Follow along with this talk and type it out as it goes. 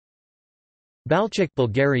Balchik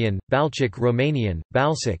Bulgarian, Balchik Romanian,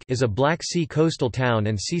 Balsik is a Black Sea coastal town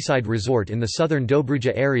and seaside resort in the southern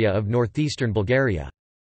Dobruja area of northeastern Bulgaria.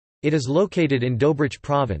 It is located in Dobrich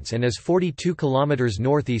province and is 42 km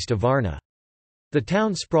northeast of Varna. The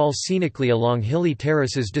town sprawls scenically along hilly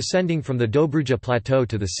terraces descending from the Dobruja plateau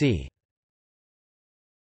to the sea.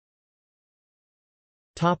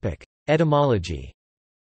 Etymology.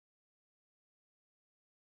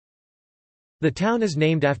 The town is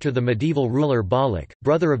named after the medieval ruler Balchik,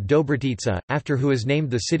 brother of Dobrotica, after who is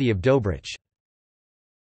named the city of Dobrich.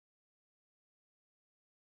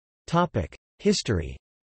 History.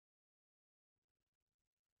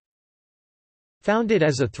 Founded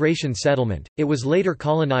as a Thracian settlement, it was later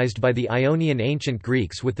colonized by the Ionian ancient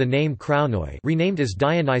Greeks with the name Krounoi, renamed as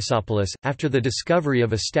Dionysopolis, after the discovery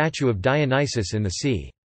of a statue of Dionysus in the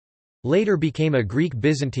sea. Later became a Greek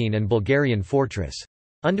Byzantine and Bulgarian fortress.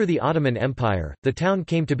 Under the Ottoman Empire, the town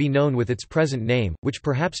came to be known with its present name, which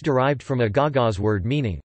perhaps derived from a Gagauz word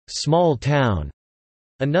meaning, small town.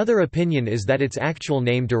 Another opinion is that its actual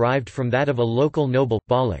name derived from that of a local noble,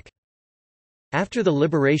 Balchik. After the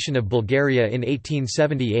liberation of Bulgaria in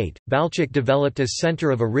 1878, Balchik developed as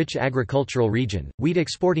center of a rich agricultural region,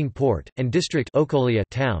 wheat-exporting port, and district Okolia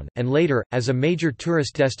town, and later, as a major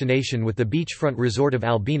tourist destination with the beachfront resort of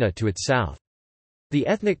Albina to its south. The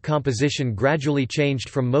ethnic composition gradually changed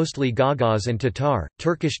from mostly Gagauz and Tatar,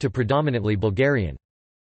 Turkish to predominantly Bulgarian.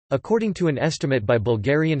 According to an estimate by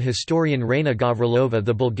Bulgarian historian Raina Gavrilova,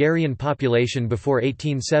 the Bulgarian population before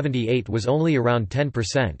 1878 was only around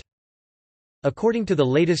 10%. According to the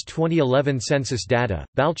latest 2011 census data,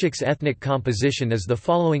 Balchik's ethnic composition is the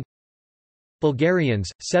following: Bulgarians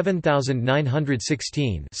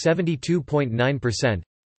 7,916, 72.9%.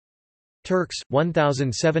 Turks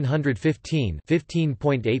 1,715,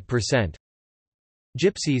 15.8%.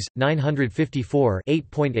 Gypsies 954,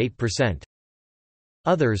 8.8%.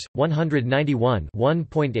 Others 191,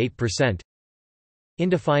 1.8%.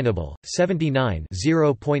 Indefinable 79,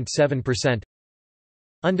 0.7%.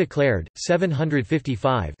 Undeclared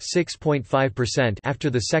 755, 6.5%.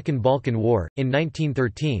 After the Second Balkan War in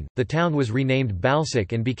 1913, the town was renamed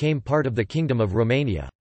Balchik and became part of the Kingdom of Romania.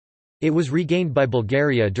 It was regained by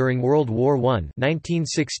Bulgaria during World War I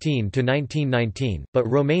 (1916–1919), but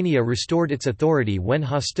Romania restored its authority when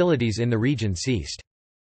hostilities in the region ceased.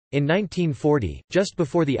 In 1940, just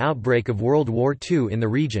before the outbreak of World War II in the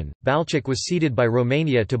region, Balchik was ceded by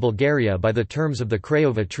Romania to Bulgaria by the terms of the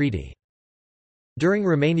Craiova Treaty. During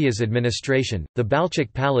Romania's administration, the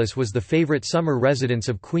Balchik Palace was the favorite summer residence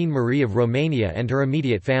of Queen Marie of Romania and her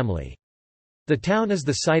immediate family. The town is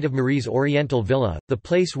the site of Marie's Oriental Villa, the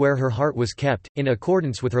place where her heart was kept, in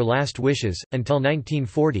accordance with her last wishes, until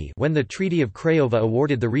 1940 when the Treaty of Craiova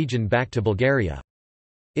awarded the region back to Bulgaria.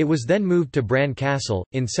 It was then moved to Bran Castle,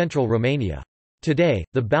 in central Romania. Today,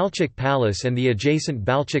 the Balchik Palace and the adjacent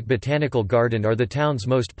Balchik Botanical Garden are the town's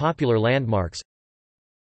most popular landmarks.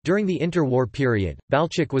 During the interwar period,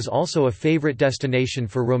 Balchik was also a favorite destination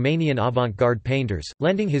for Romanian avant-garde painters,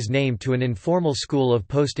 lending his name to an informal school of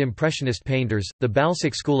post-impressionist painters, the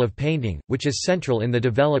Balchik School of Painting, which is central in the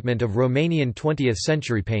development of Romanian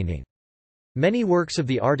 20th-century painting. Many works of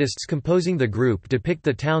the artists composing the group depict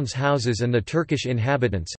the town's houses and the Turkish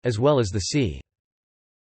inhabitants, as well as the sea.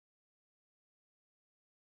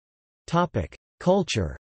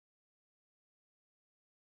 Culture.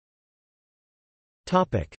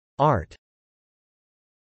 Art.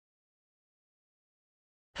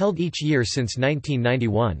 Held each year since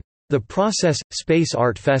 1991, the Process – Space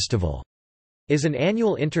Art Festival is an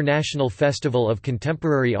annual international festival of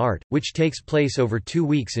contemporary art, which takes place over 2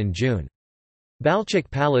 weeks in June. Balchik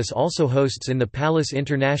Palace also hosts in the Palace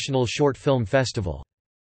International Short Film Festival.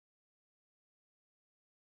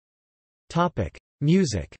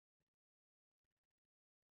 Music.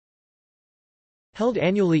 Held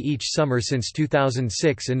annually each summer since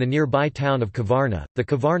 2006 in the nearby town of Kavarna, the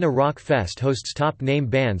Kavarna Rock Fest hosts top-name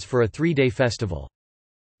bands for a 3-day festival.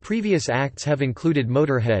 Previous acts have included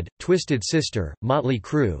Motorhead, Twisted Sister, Motley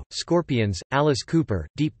Crue, Scorpions, Alice Cooper,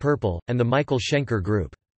 Deep Purple, and the Michael Schenker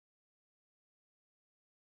Group.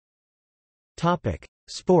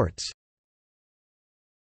 Sports.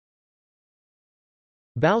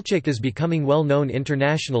 Balchik is becoming well known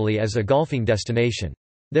internationally as a golfing destination.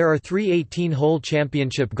 There are 3 18-hole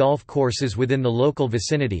championship golf courses within the local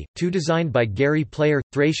vicinity, 2 designed by Gary Player,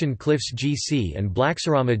 Thracian Cliffs GC and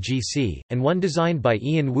Blacksarama GC, and 1 designed by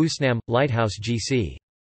Ian Woosnam, Lighthouse GC.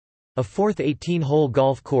 A 4th 18-hole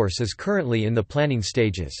golf course is currently in the planning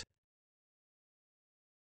stages.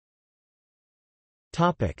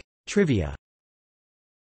 Trivia.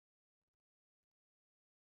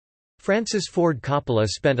 Francis Ford Coppola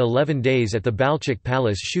spent 11 days at the Balchik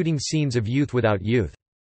Palace shooting scenes of Youth Without Youth.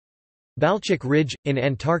 Balchik Ridge, in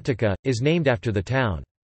Antarctica, is named after the town.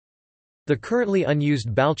 The currently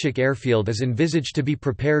unused Balchik airfield is envisaged to be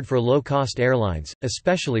prepared for low-cost airlines,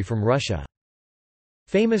 especially from Russia.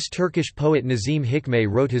 Famous Turkish poet Nazim Hikmet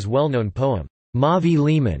wrote his well-known poem, Mavi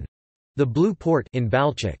Liman, the Blue Port, in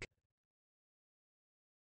Balchik.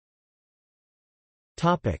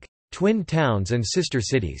 Twin towns and sister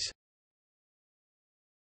cities.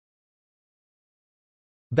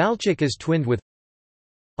 Balchik is twinned with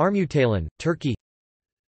Armutalan, Turkey;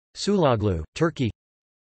 Sulaglu, Turkey;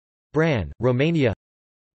 Bran, Romania;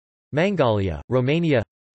 Mangalia, Romania;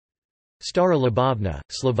 Stara Libovna,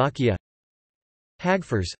 Slovakia;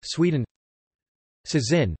 Hagfors, Sweden;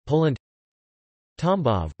 Szczecin, Poland;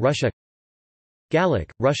 Tambov, Russia; Galek,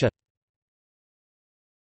 Russia.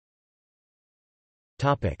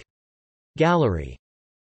 Topic Gallery.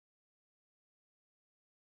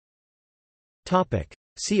 Topic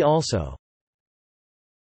See also: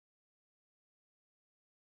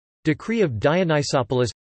 Decree of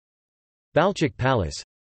Dionysopolis, Balchik Palace,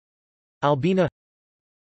 Albina,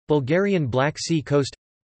 Bulgarian Black Sea coast,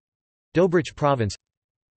 Dobrich Province.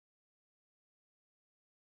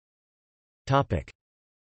 Topic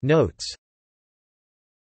Notes.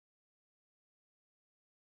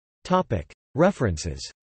 Topic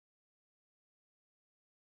References.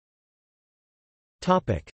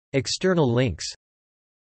 Topic External links.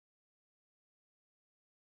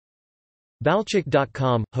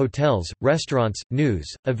 Balchik.com – hotels, restaurants, news,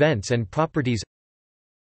 events and properties.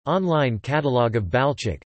 Online catalogue of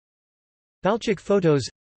Balchik. Balchik photos.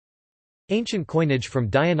 Ancient coinage from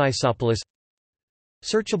Dionysopolis.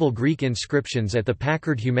 Searchable Greek inscriptions at the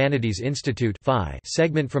Packard Humanities Institute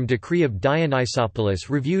segment from Decree of Dionysopolis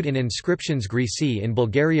reviewed in Inscriptions Greci in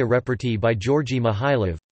Bulgaria. Reperti by Georgi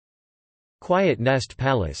Mihailov. Quiet Nest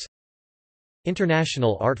Palace.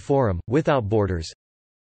 International Art Forum, Without Borders.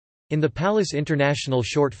 In the Palace International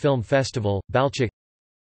Short Film Festival, Balchik.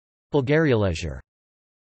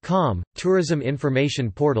 BulgariaLeisure.com, tourism information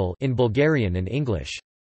portal in Bulgarian and English.